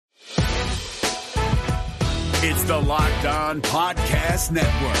It's the Locked On Podcast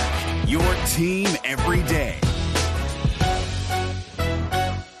Network, your team every day.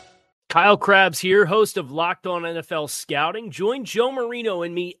 Kyle Krabs here, host of Locked On NFL Scouting. Join Joe Marino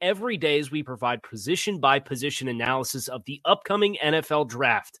and me every day as we provide position-by-position analysis of the upcoming NFL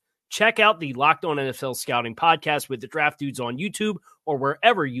Draft. Check out the Locked On NFL Scouting podcast with the Draft Dudes on YouTube or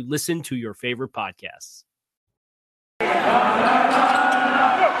wherever you listen to your favorite podcasts.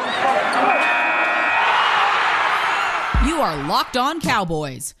 You are Locked On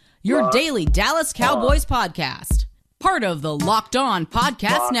Cowboys, your daily Dallas Cowboys podcast. Part of the Locked On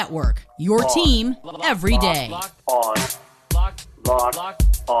Podcast Network, your team every day. Locked on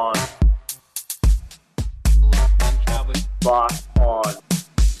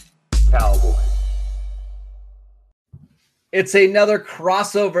Cowboys. It's another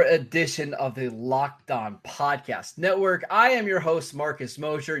crossover edition of the Locked On Podcast Network. I am your host, Marcus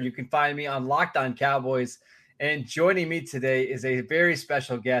Mosher. You can find me on Locked On Cowboys. And joining me today is a very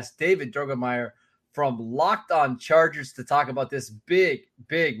special guest, David Drogemeyer from Locked On Chargers, to talk about this big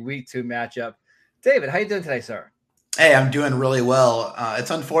Week 2 matchup. David, how you doing today, sir? Hey, I'm doing really well.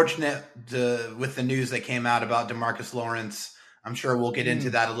 It's unfortunate with the news that came out about DeMarcus Lawrence. I'm sure we'll get into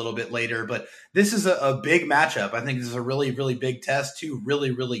that a little bit later, but this is a big matchup. I think this is a really, really big test. Two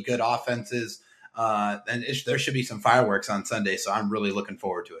really, really good offenses, and there should be some fireworks on Sunday, so I'm really looking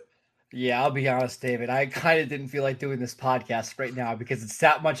forward to it. Yeah, I'll be honest, David. I kind of didn't feel like doing this podcast right now because it's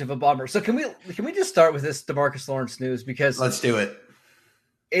that much of a bummer. So can we just start with this DeMarcus Lawrence news? Because let's do it.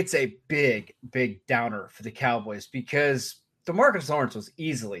 It's a big downer for the Cowboys because DeMarcus Lawrence was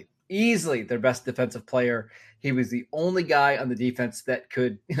easily their best defensive player. He was the only guy on the defense that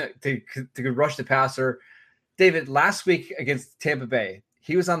could rush the passer. David, last week against Tampa Bay,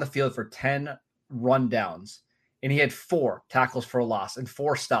 he was on the field for 10 rundowns. And he had 4 tackles for a loss and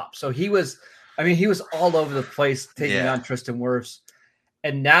 4 stops. So he was all over the place taking on Tristan Wirfs.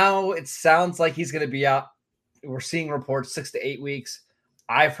 And now it sounds like he's going to be out. We're seeing reports 6 to 8 weeks.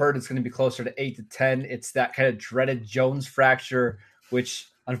 I've heard it's going to be closer to 8 to 10. It's that kind of dreaded Jones fracture, which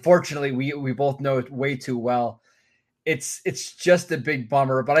unfortunately we both know it way too well. It's just a big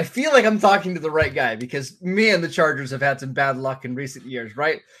bummer, but I feel like I'm talking to the right guy because me and the Chargers have had some bad luck in recent years,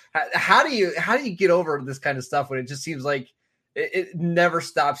 right? How do you get over this kind of stuff when it just seems like it never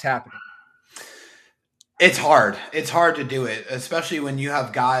stops happening? It's hard. It's hard to do it, especially when you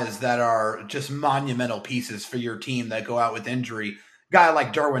have guys that are just monumental pieces for your team that go out with injury. Guy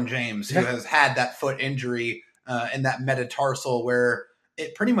like Derwin James, who has had that foot injury and that metatarsal where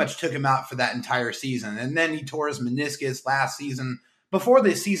it pretty much took him out for that entire season. And then he tore his meniscus last season. Before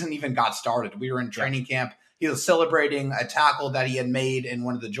the season even got started, we were in training camp. He was celebrating a tackle that he had made in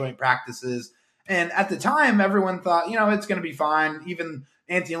one of the joint practices. And at the time, everyone thought, it's going to be fine. Even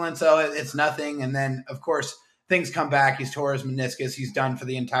Anthony Lynn, it's nothing. And then, of course, things come back. He's tore his meniscus. He's done for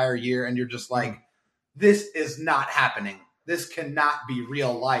the entire year. And you're just like, this is not happening. This cannot be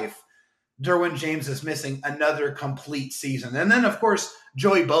real life. Derwin James is missing another complete season. And then, of course,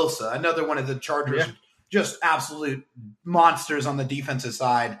 Joey Bosa, another one of the Chargers, just absolute monsters on the defensive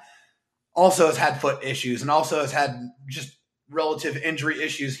side, also has had foot issues and also has had just relative injury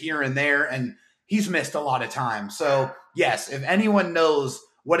issues here and there, and he's missed a lot of time. So, yes, if anyone knows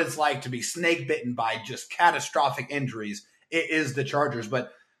what it's like to be snake bitten by just catastrophic injuries, it is the Chargers.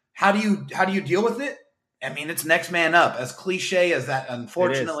 But how do you deal with it? I mean, it's next man up. As cliche as that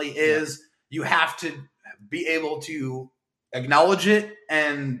unfortunately is, you have to be able to acknowledge it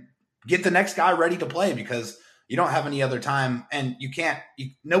and get the next guy ready to play because you don't have any other time, and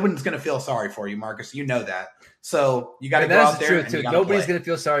no one's going to feel sorry for you, Marcus. You know that. So you got to go out there. That's true too. Nobody's going to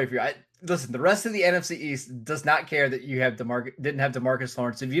feel sorry for you. Listen, the rest of the NFC East does not care that you didn't have DeMarcus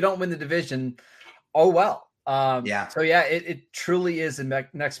Lawrence. If you don't win the division, oh well. So it truly is a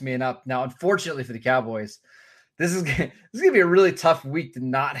next man up. Now, unfortunately for the Cowboys, this is going to be a really tough week to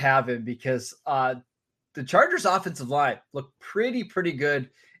not have him because the Chargers offensive line looked pretty good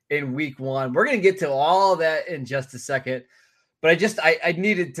in week 1. We're going to get to all that in just a second, but I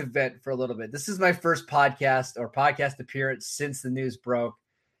needed to vent for a little bit. This is my first podcast appearance since the news broke.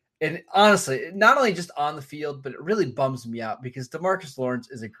 And honestly, not only just on the field, but it really bums me out because DeMarcus Lawrence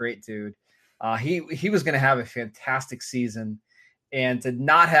is a great dude. He was going to have a fantastic season, and to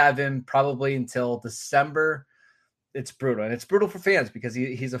not have him probably until December, it's brutal. And it's brutal for fans because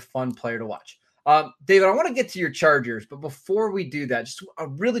he's a fun player to watch. David, I want to get to your Chargers, but before we do that, just a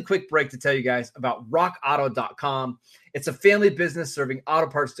really quick break to tell you guys about rockauto.com. It's a family business serving auto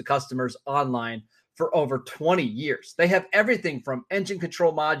parts to customers online for over 20 years. They have everything from engine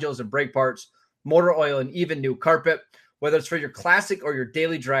control modules and brake parts, motor oil, and even new carpet. Whether it's for your classic or your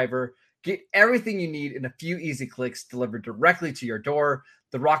daily driver, Get everything you need in a few easy clicks delivered directly to your door.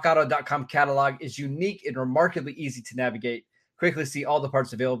 The rockauto.com catalog is unique and remarkably easy to navigate. Quickly see all the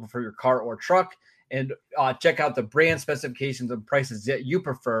parts available for your car or truck and check out the brand specifications and prices that you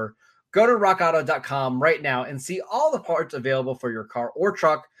prefer. Go to rockauto.com right now and see all the parts available for your car or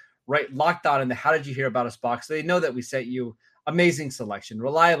truck. Right, Locked On in the How Did You Hear About Us box. So they know that we sent you amazing selection,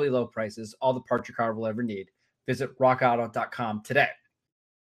 reliably low prices, all the parts your car will ever need. Visit rockauto.com today.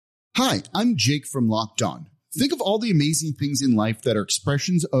 Hi, I'm Jake from Locked On. Think of all the amazing things in life that are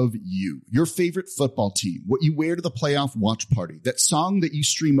expressions of you, your favorite football team, what you wear to the playoff watch party, that song that you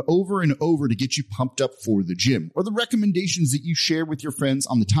stream over and over to get you pumped up for the gym, or the recommendations that you share with your friends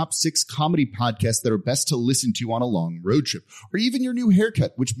on the top 6 comedy podcasts that are best to listen to on a long road trip, or even your new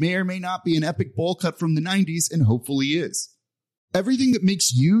haircut, which may or may not be an epic bowl cut from the 90s and hopefully is. Everything that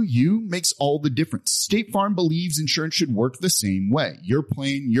makes you, you makes all the difference. State Farm believes insurance should work the same way. Your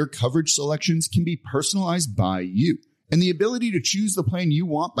plan, your coverage selections can be personalized by you. And the ability to choose the plan you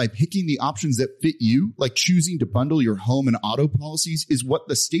want by picking the options that fit you, like choosing to bundle your home and auto policies, is what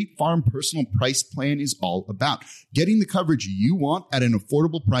the State Farm Personal Price Plan is all about. Getting the coverage you want at an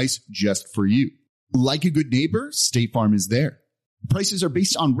affordable price just for you. Like a good neighbor, State Farm is there. Prices are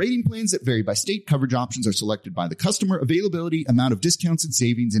based on rating plans that vary by state. Coverage options are selected by the customer. Availability, amount of discounts and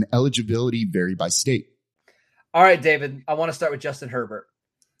savings, and eligibility vary by state. All right, David, I want to start with Justin Herbert.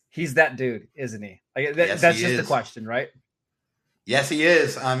 He's that dude, isn't he? That's just the question, right? Yes, he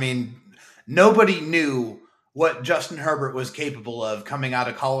is. I mean, nobody knew what Justin Herbert was capable of coming out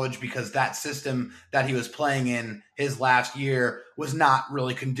of college because that system that he was playing in his last year was not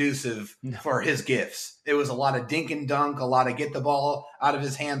really conducive for his gifts. It was a lot of dink and dunk, a lot of get the ball out of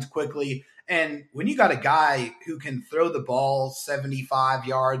his hands quickly. And when you got a guy who can throw the ball 75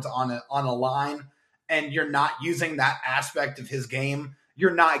 yards on a line and you're not using that aspect of his game,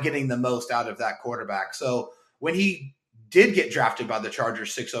 you're not getting the most out of that quarterback. So when he did get drafted by the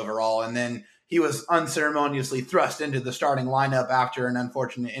Chargers 6 overall, and then he was unceremoniously thrust into the starting lineup after an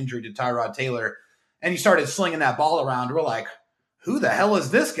unfortunate injury to Tyrod Taylor, and he started slinging that ball around. We're like, who the hell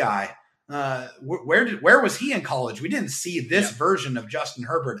is this guy? Where was he in college? We didn't see this version of Justin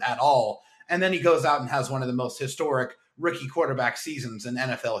Herbert at all. And then he goes out and has one of the most historic rookie quarterback seasons in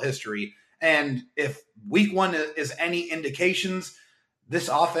NFL history. And if week 1 is any indications, this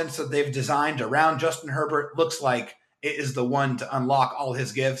offense that they've designed around Justin Herbert looks like it is the one to unlock all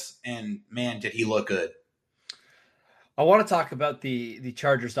his gifts, and man, did he look good. I want to talk about the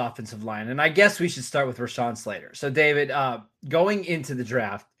Chargers offensive line, and I guess we should start with Rashawn Slater. So, David, going into the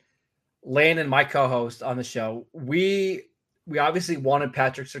draft, Landon, my co-host on the show, we obviously wanted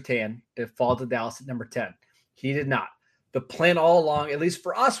Patrick Surtain to fall to Dallas at number 10. He did not. The plan all along, at least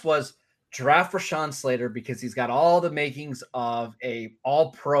for us, was draft Rashawn Slater because he's got all the makings of a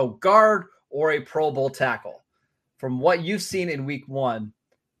all-pro guard or a Pro Bowl tackle. From what you've seen in week 1,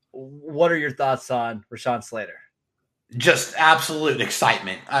 what are your thoughts on Rashawn Slater? Just absolute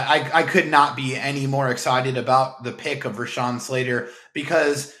excitement. I could not be any more excited about the pick of Rashawn Slater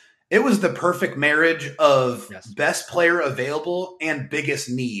because it was the perfect marriage of best player available and biggest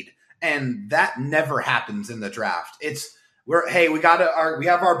need. And that never happens in the draft. We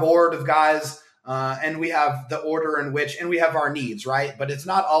have our board of guys and we have the order in which, and we have our needs, right? But it's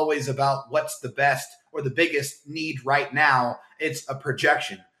not always about what's the best or the biggest need right now. It's a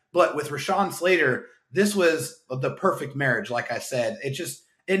projection. But with Rashawn Slater, this was the perfect marriage. Like I said,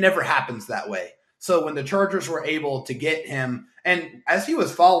 it never happens that way. So when the Chargers were able to get him, and as he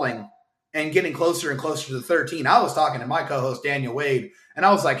was falling and getting closer and closer to 13, I was talking to my co-host Daniel Wade, and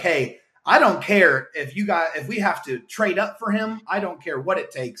I was like, hey, I don't care if we have to trade up for him. I don't care what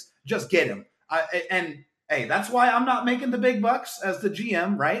it takes. Just get him. And hey, that's why I'm not making the big bucks as the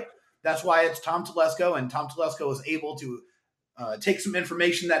GM, right? That's why it's Tom Telesco, and Tom Telesco was able to take some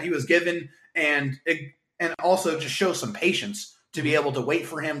information that he was given and also just show some patience to be able to wait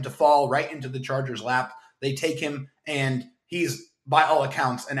for him to fall right into the Chargers' lap. They take him, and he's, by all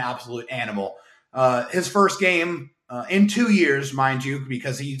accounts, an absolute animal. His first game in 2 years, mind you,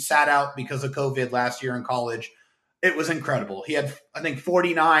 because he sat out because of COVID last year in college, it was incredible. He had, I think,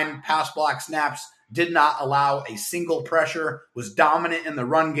 49 pass block snaps, did not allow a single pressure, was dominant in the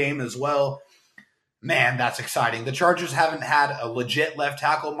run game as well. Man, that's exciting. The Chargers haven't had a legit left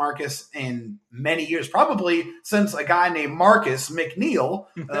tackle, Marcus, in many years, probably since a guy named Marcus McNeil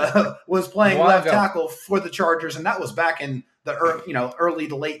was playing left tackle for the Chargers, and that was back in the early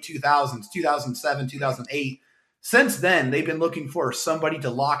to late 2000s, 2007, 2008. Since then, they've been looking for somebody to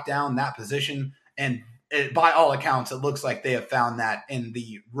lock down that position, and by all accounts, it looks like they have found that in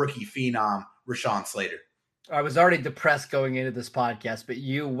the rookie phenom, Rashawn Slater. I was already depressed going into this podcast, but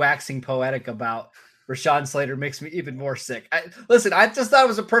you waxing poetic about Rashawn Slater makes me even more sick. I just thought it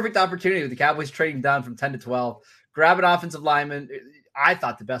was a perfect opportunity with the Cowboys trading down from 10 to 12, grab an offensive lineman. I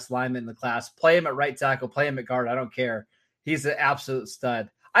thought the best lineman in the class, play him at right tackle, play him at guard. I don't care. He's an absolute stud.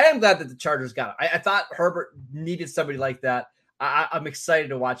 I am glad that the Chargers got him. I thought Herbert needed somebody like that. I'm excited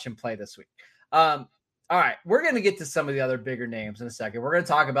to watch him play this week. All right, we're going to get to some of the other bigger names in a second. We're going to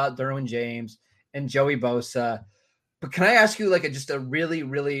talk about Derwin James and Joey Bosa. But can I ask you just a really,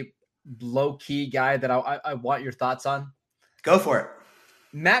 really low-key guy that I want your thoughts on? Go for it.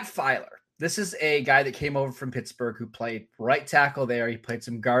 Matt Filer. This is a guy that came over from Pittsburgh who played right tackle there. He played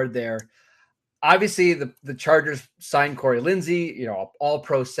some guard there. Obviously, the Chargers signed Corey Lindsey,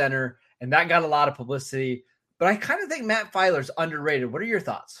 all-pro center, and that got a lot of publicity. But I kind of think Matt Filer's underrated. What are your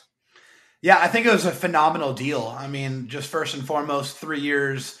thoughts? Yeah, I think it was a phenomenal deal. I mean, just first and foremost, 3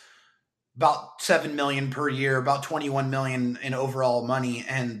 years, about $7 million per year, about $21 million in overall money.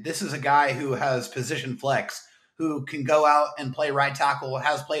 And this is a guy who has position flex, who can go out and play right tackle,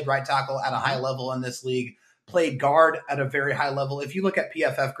 has played right tackle at a high level in this league, played guard at a very high level. If you look at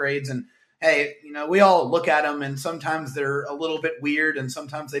PFF grades, and hey, we all look at them and sometimes they're a little bit weird and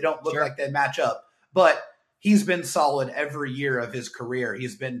sometimes they don't look like they match up. But he's been solid every year of his career.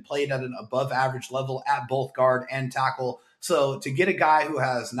 He's been played at an above average level at both guard and tackle. So to get a guy who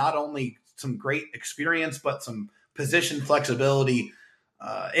has not only some great experience, but some position flexibility,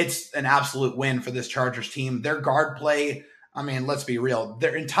 it's an absolute win for this Chargers team. Their guard play, I mean, let's be real.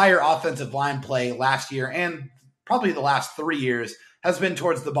 Their entire offensive line play last year and probably the last 3 years has been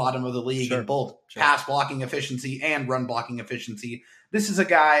towards the bottom of the league in both pass blocking efficiency and run blocking efficiency. This is a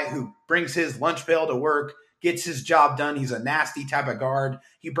guy who brings his lunch pail to work, gets his job done. He's a nasty type of guard.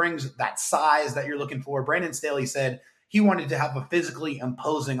 He brings that size that you're looking for. Brandon Staley said he wanted to have a physically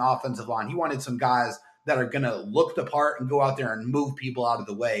imposing offensive line. He wanted some guys that are going to look the part and go out there and move people out of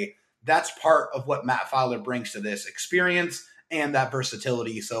the way. That's part of what Matt Filer brings to this experience and that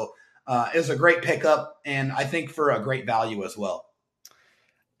versatility. So it was a great pickup, and I think for a great value as well.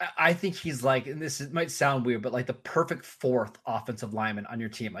 I think he's and might sound weird, but the perfect fourth offensive lineman on your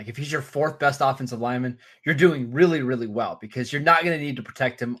team. If he's your fourth best offensive lineman, you're doing really, really well because you're not going to need to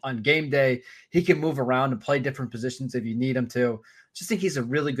protect him on game day. He can move around and play different positions if you need him to. Just think he's a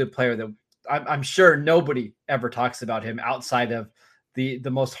really good player that I'm sure nobody ever talks about him outside of the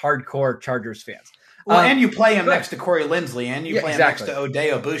most hardcore Chargers fans. Well, and you play him next to Corey Linsley, and you play him next to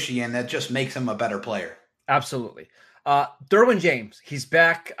Oday Abushi, and that just makes him a better player. Absolutely. Derwin James, he's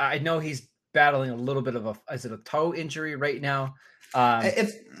back. I know he's battling a little bit of a toe injury right now.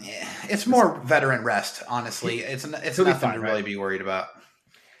 It's more veteran rest, honestly. It's nothing to really be worried about.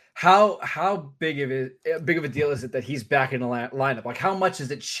 How big of a deal is it that he's back in the lineup? How much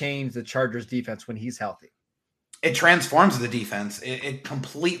does it change the Chargers defense when he's healthy? It transforms the defense. It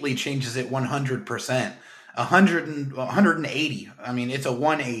completely changes it 100%. 180. I mean, it's a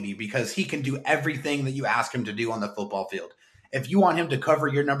 180 because he can do everything that you ask him to do on the football field. If you want him to cover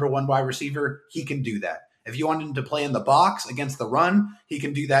your number one wide receiver, he can do that. If you want him to play in the box against the run, he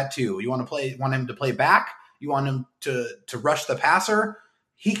can do that too. You want him to play back, you want him to rush the passer,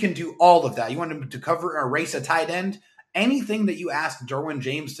 he can do all of that. You want him to cover or erase a tight end. Anything that you ask Derwin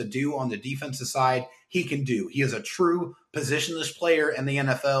James to do on the defensive side, he can do. He is a true positionless player in the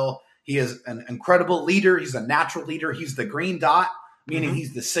NFL. He is an incredible leader. He's a natural leader. He's the green dot, meaning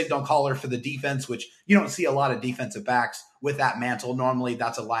he's the signal caller for the defense, which you don't see a lot of defensive backs with that mantle. Normally,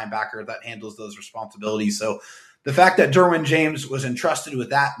 that's a linebacker that handles those responsibilities. So the fact that Derwin James was entrusted with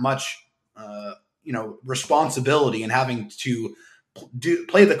that much, responsibility and having to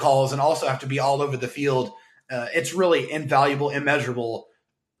play the calls and also have to be all over the field, it's really invaluable, immeasurable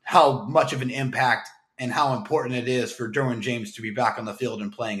how much of an impact and how important it is for Derwin James to be back on the field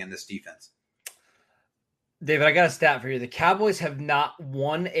and playing in this defense. David, I got a stat for you. The Cowboys have not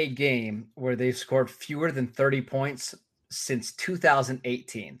won a game where they've scored fewer than 30 points since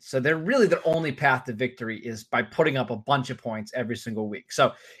 2018. So they're really their only path to victory is by putting up a bunch of points every single week.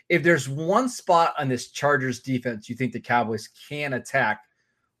 So if there's one spot on this Chargers defense you think the Cowboys can attack,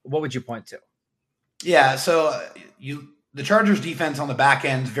 what would you point to? Yeah, so the Chargers defense on the back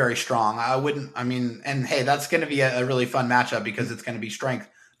end is very strong. And hey, that's going to be a really fun matchup because it's going to be strength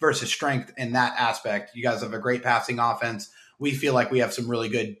versus strength in that aspect. You guys have a great passing offense. We feel like we have some really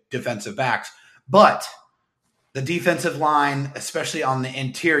good defensive backs, but the defensive line, especially on the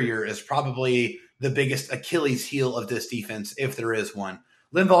interior, is probably the biggest Achilles heel of this defense, if there is one.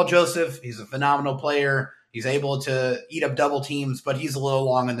 Linval Joseph, he's a phenomenal player. He's able to eat up double teams, but he's a little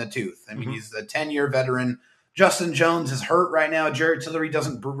long in the tooth. I mean, he's a 10-year veteran. Justin Jones is hurt right now. Jared Tillery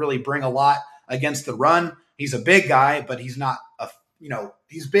doesn't really bring a lot against the run. He's a big guy, but he's not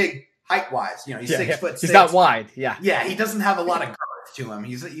he's big height-wise. He's 6 foot 6. He's not wide. Yeah. Yeah, he doesn't have a lot of girth to him.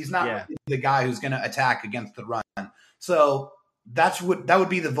 He's not the guy who's going to attack against the run. So that would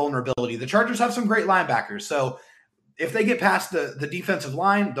be the vulnerability. The Chargers have some great linebackers. So if they get past the defensive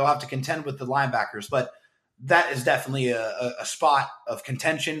line, they'll have to contend with the linebackers. But that is definitely a spot of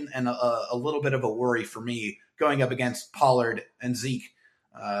contention and a little bit of a worry for me going up against Pollard and Zeke,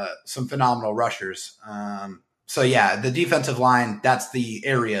 some phenomenal rushers. So yeah, the defensive line, that's the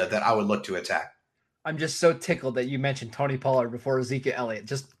area that I would look to attack. I'm just so tickled that you mentioned Tony Pollard before Ezekiel Elliott.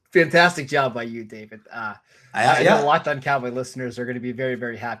 Just fantastic job by you, David. I know Locked On Cowboy listeners are going to be very,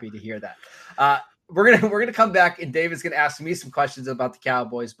 very happy to hear that. We're gonna come back, and David's going to ask me some questions about the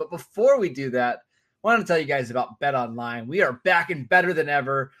Cowboys. But before we do that, I want to tell you guys about BetOnline. We are back and better than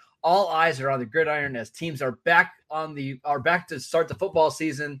ever. All eyes are on the gridiron as teams are back to start the football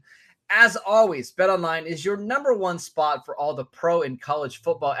season. As always, BetOnline is your number one spot for all the pro and college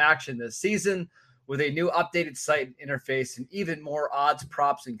football action this season. With a new updated site and interface and even more odds,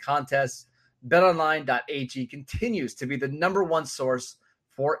 props, and contests, BetOnline.ag continues to be the number one source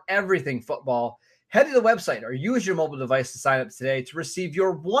for everything football. Head to the website or use your mobile device to sign up today to receive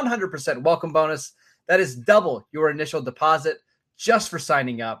your 100% welcome bonus. That is double your initial deposit just for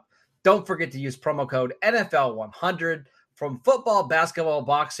signing up. Don't forget to use promo code NFL100 from football, basketball,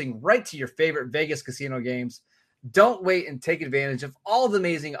 boxing, right to your favorite Vegas casino games. Don't wait and take advantage of all the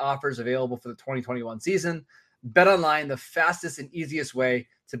amazing offers available for the 2021 season. BetOnline, the fastest and easiest way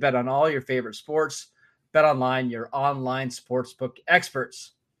to bet on all your favorite sports. BetOnline, your online sportsbook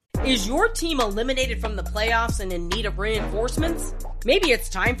experts. Is your team eliminated from the playoffs and in need of reinforcements? Maybe it's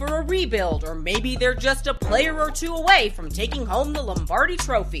time for a rebuild, or maybe they're just a player or two away from taking home the Lombardi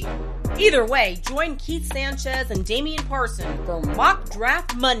Trophy. Either way, join Keith Sanchez and Damian Parson for Mock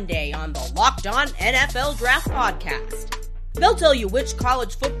Draft Monday on the Locked On NFL Draft Podcast. They'll tell you which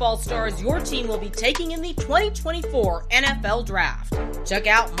college football stars your team will be taking in the 2024 NFL Draft. Check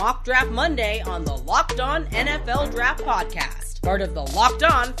out Mock Draft Monday on the Locked On NFL Draft Podcast, part of the Locked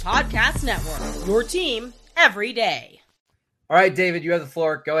On Podcast Network, your team every day. All right, David, you have the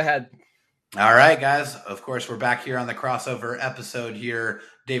floor. Go ahead. All right, guys. Of course, we're back here on the crossover episode here.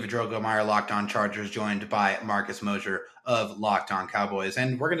 David Drogemeyer, Locked On Chargers, joined by Marcus Mosher of Locked On Cowboys.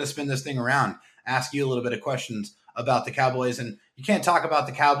 And we're going to spin this thing around, ask you a little bit of questions about the Cowboys. And you can't talk about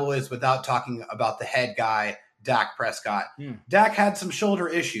the Cowboys without talking about the head guy, Dak Prescott. Dak had some shoulder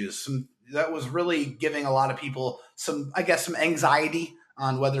issues. That was really giving a lot of people some anxiety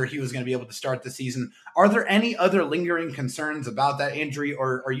on whether he was going to be able to start the season. Are there any other lingering concerns about that injury,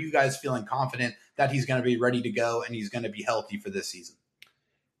 or are you guys feeling confident that he's going to be ready to go and he's going to be healthy for this season?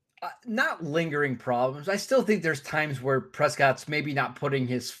 Not lingering problems. I still think there's times where Prescott's maybe not putting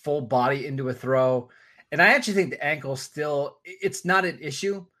his full body into a throw. And I actually think the ankle still, it's not an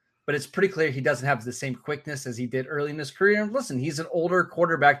issue, but it's pretty clear he doesn't have the same quickness as he did early in his career. And listen, he's an older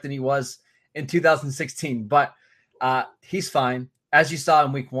quarterback than he was in 2016, but he's fine. As you saw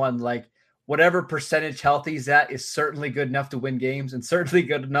in week one, like whatever percentage health he's at is certainly good enough to win games and certainly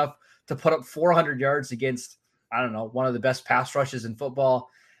good enough to put up 400 yards against, one of the best pass rushes in football.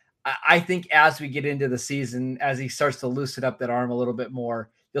 I think as we get into the season, as he starts to loosen up that arm a little bit more,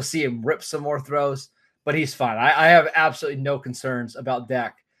 you'll see him rip some more throws, but he's fine. I have absolutely no concerns about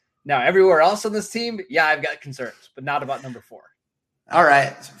Dak. Now, everywhere else on this team, yeah, I've got concerns, but not about number 4. All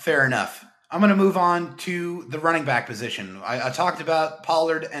right, fair enough. I'm going to move on to the running back position. I talked about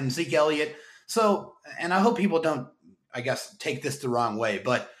Pollard and Zeke Elliott. So, and I hope people don't, take this the wrong way,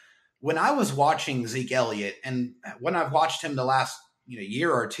 but when I was watching Zeke Elliott and when I've watched him the last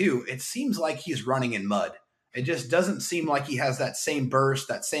year or two, it seems like he's running in mud. It just doesn't seem like he has that same burst,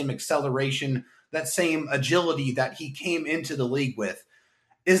 that same acceleration, that same agility that he came into the league with.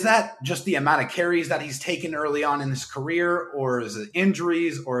 Is that just the amount of carries that he's taken early on in his career, or is it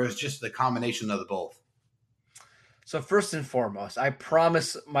injuries, or is it just the combination of the both? So first and foremost, I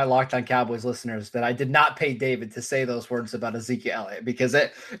promise my Locked On Cowboys listeners that I did not pay David to say those words about Ezekiel Elliott, because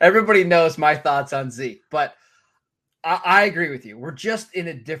everybody knows my thoughts on Zeke. But I agree with you. We're just in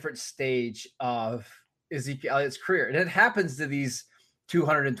a different stage of Ezekiel Elliott's career. And it happens to these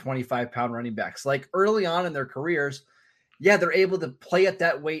 225-pound running backs. Like early on in their careers, yeah, they're able to play at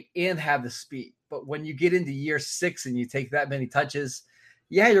that weight and have the speed. But when you get into year 6 and you take that many touches,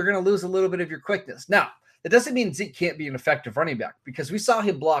 yeah, you're going to lose a little bit of your quickness. Now, that doesn't mean Zeke can't be an effective running back, because we saw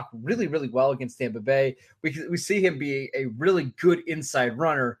him block really, really well against Tampa Bay. We see him be a really good inside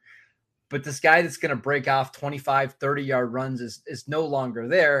runner, but this guy that's going to break off 25, 30-yard runs is no longer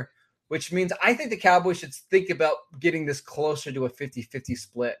there, which means I think the Cowboys should think about getting this closer to a 50-50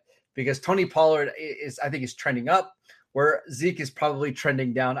 split. because Tony Pollard I think is trending up, where Zeke is probably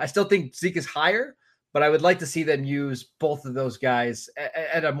trending down. I still think Zeke is higher, but I would like to see them use both of those guys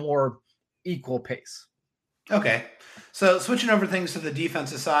at a more equal pace. Okay. So switching over things to the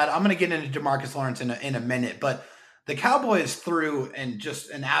defensive side, I'm going to get into DeMarcus Lawrence in a minute, but the Cowboys threw in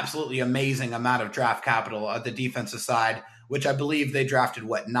just an absolutely amazing amount of draft capital at the defensive side, which I believe they drafted,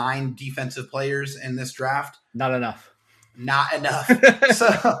 9 defensive players in this draft? Not enough. Not enough.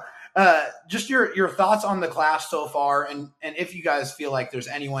 So just your thoughts on the class so far, and if you guys feel like there's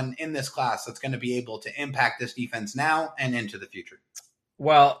anyone in this class that's going to be able to impact this defense now and into the future.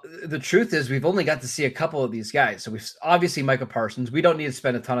 Well, the truth is we've only got to see a couple of these guys. So we've obviously Micah Parsons. We don't need to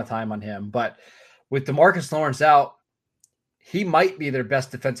spend a ton of time on him, but with DeMarcus Lawrence out, he might be their best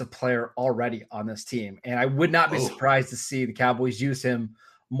defensive player already on this team. And I would not be surprised to see the Cowboys use him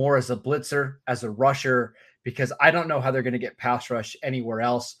more as a blitzer, as a rusher, because I don't know how they're going to get pass rush anywhere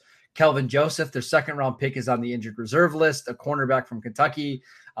else. Kelvin Joseph, their second-round pick, is on the injured reserve list, a cornerback from Kentucky.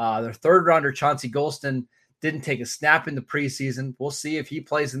 Their third-rounder, Chauncey Golston, didn't take a snap in the preseason. We'll see if he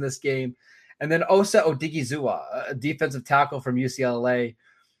plays in this game. And then Osa Odigizua, a defensive tackle from UCLA,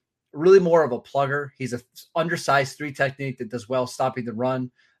 really more of a plugger. He's an undersized 3 technique that does well stopping the run.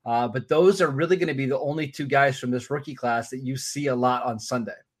 But those are really going to be the only 2 guys from this rookie class that you see a lot on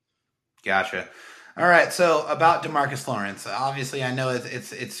Sunday. Gotcha. All right. So about DeMarcus Lawrence, obviously I know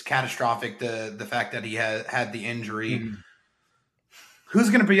it's catastrophic, the fact that he had the injury. Mm-hmm. Who's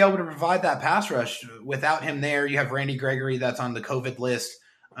going to be able to provide that pass rush without him there? You have Randy Gregory that's on the COVID list.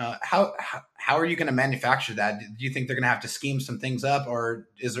 How are you going to manufacture that? Do you think they're going to have to scheme some things up, or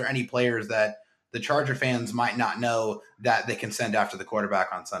is there any players that the Charger fans might not know that they can send after the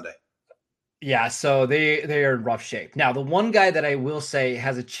quarterback on Sunday? Yeah, so they are in rough shape. Now, the one guy that I will say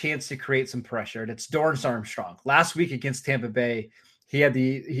has a chance to create some pressure, and it's Dorrance Armstrong. Last week against Tampa Bay, I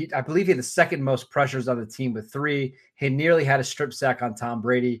believe he had the second most pressures on the team with 3. He nearly had a strip sack on Tom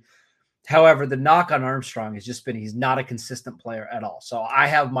Brady. However, the knock on Armstrong has just been he's not a consistent player at all. So I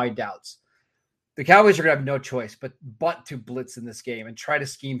have my doubts. The Cowboys are going to have no choice but to blitz in this game and try to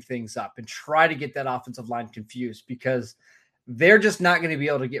scheme things up and try to get that offensive line confused, because they're just not going to be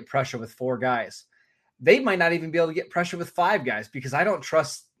able to get pressure with 4 guys. They might not even be able to get pressure with 5 guys, because I don't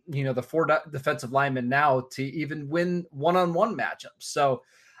trust the 4 defensive linemen now to even win one-on-one matchups. So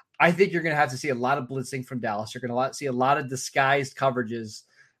I think you're going to have to see a lot of blitzing from Dallas. You're going to see a lot of disguised coverages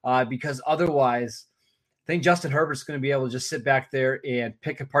because otherwise I think Justin Herbert's going to be able to just sit back there and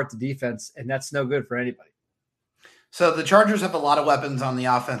pick apart the defense, and that's no good for anybody. So the Chargers have a lot of weapons on the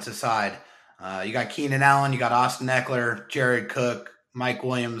offensive side. You got Keenan Allen, you got Austin Eckler, Jared Cook, Mike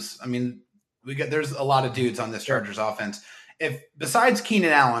Williams. I mean, there's a lot of dudes on this Chargers offense. If besides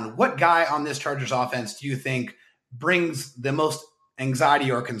Keenan Allen, what guy on this Chargers offense do you think brings the most anxiety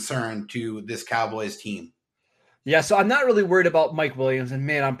or concern to this Cowboys team? Yeah, so I'm not really worried about Mike Williams, and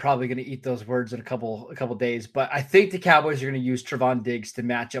man, I'm probably going to eat those words in a couple days. But I think the Cowboys are going to use Trevon Diggs to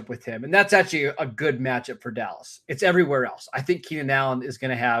match up with him, and that's actually a good matchup for Dallas. It's everywhere else. I think Keenan Allen is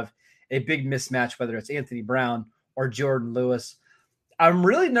going to have a big mismatch, whether it's Anthony Brown or Jordan Lewis. I'm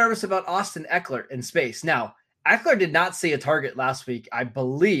really nervous about Austin Eckler in space. Now, Eckler did not see a target last week, I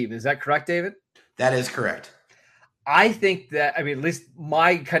believe. Is that correct, David? That is correct. I think that, at least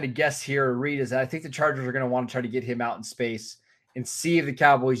my kind of guess here or read is that I think the Chargers are going to want to try to get him out in space and see if the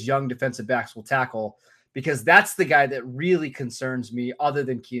Cowboys' young defensive backs will tackle, because that's the guy that really concerns me other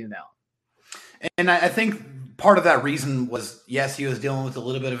than Keenan Allen. And I think part of that reason was, yes, he was dealing with a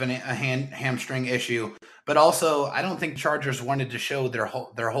little bit of a hamstring issue, but also I don't think Chargers wanted to show their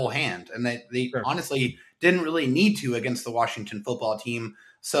whole hand, and they honestly didn't really need to against the Washington football team.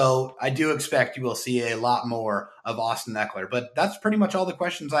 So I do expect you will see a lot more of Austin Eckler, but that's pretty much all the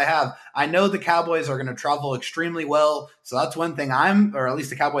questions I have. I know the Cowboys are going to travel extremely well. So that's one thing or at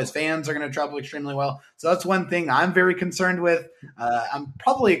least the Cowboys fans are going to travel extremely well. So that's one thing I'm very concerned with. I'm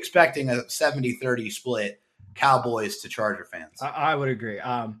probably expecting a 70-30 split, Cowboys to Charger fans. I would agree.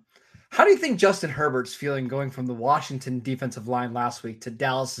 How do you think Justin Herbert's feeling going from the Washington defensive line last week to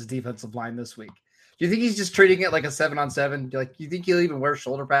Dallas's defensive line this week? Do you think he's just treating it like a 7-on-7? Like, you think he'll even wear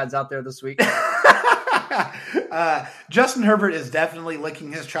shoulder pads out there this week? Justin Herbert is definitely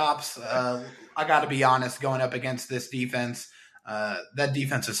licking his chops. I got to be honest, going up against this defense, that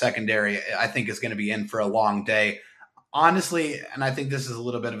defensive secondary, I think, is going to be in for a long day. Honestly, and I think this is a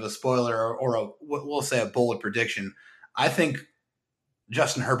little bit of a spoiler or we'll say a bold prediction, I think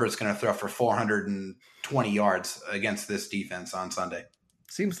Justin Herbert's going to throw for 420 yards against this defense on Sunday.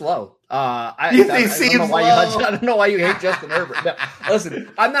 Seems low. I don't know why you hate Justin Herbert. No, listen,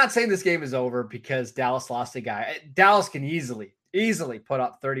 I'm not saying this game is over because Dallas lost a guy. Dallas can easily easily put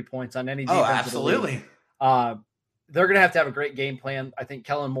up 30 points on any defense. Oh, absolutely. They're going to have a great game plan. I think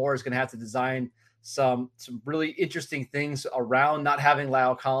Kellen Moore is going to have to design some really interesting things around not having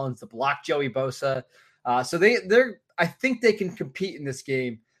La'el Collins to block Joey Bosa. So I think they can compete in this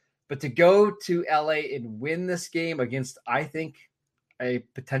game, but to go to LA and win this game against, I think, a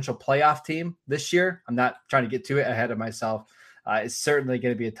potential playoff team this year, I'm not trying to get too ahead of myself. It's certainly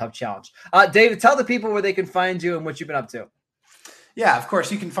going to be a tough challenge. David, tell the people where they can find you and what you've been up to. Yeah, of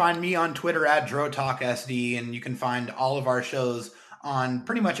course, you can find me on Twitter at DroTalkSD, and you can find all of our shows on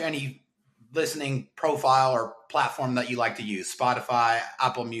pretty much any listening profile or platform that you like to use. Spotify,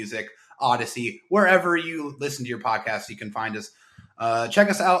 Apple Music, Odyssey, wherever you listen to your podcasts, you can find us. Check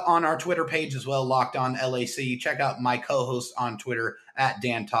us out on our Twitter page as well, Locked On LAC. Check out my co-host on Twitter at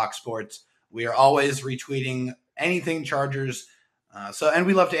Dan Talk Sports. We are always retweeting anything Chargers. And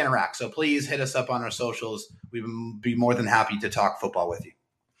we love to interact. So please hit us up on our socials. We'd be more than happy to talk football with you.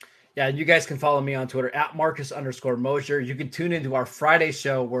 Yeah, you guys can follow me on Twitter at Marcus_Mosher. You can tune into our Friday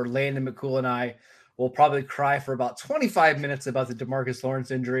show where Landon McCool and I will probably cry for about 25 minutes about the DeMarcus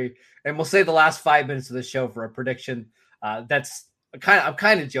Lawrence injury. And we'll save the last 5 minutes of the show for a prediction. I'm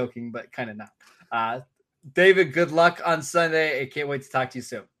kind of joking, but kind of not. David, good luck on Sunday. I can't wait to talk to you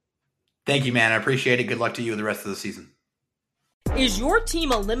soon. Thank you, man. I appreciate it. Good luck to you the rest of the season. Is your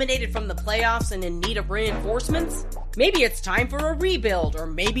team eliminated from the playoffs and in need of reinforcements? Maybe it's time for a rebuild, or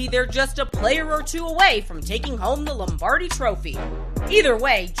maybe they're just a player or two away from taking home the Lombardi Trophy. Either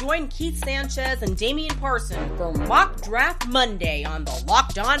way, join Keith Sanchez and Damian Parson for Mock Draft Monday on the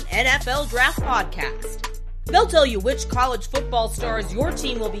Locked On NFL Draft Podcast. They'll tell you which college football stars your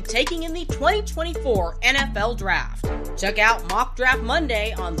team will be taking in the 2024 NFL Draft. Check out Mock Draft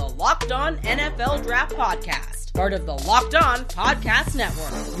Monday on the Locked On NFL Draft Podcast, part of the Locked On Podcast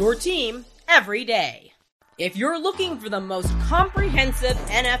Network, your team every day. If you're looking for the most comprehensive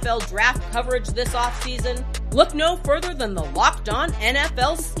NFL draft coverage this offseason, look no further than the Locked On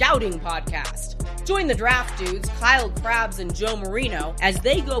NFL Scouting Podcast. Join the draft dudes, Kyle Krabs and Joe Marino, as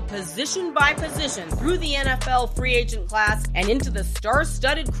they go position by position through the NFL free agent class and into the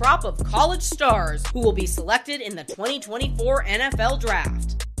star-studded crop of college stars who will be selected in the 2024 NFL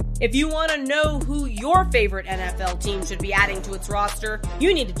Draft. If you want to know who your favorite NFL team should be adding to its roster,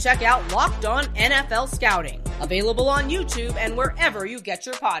 you need to check out Locked On NFL Scouting, available on YouTube and wherever you get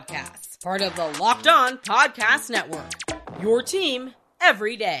your podcasts. Part of the Locked On Podcast Network, your team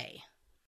every day.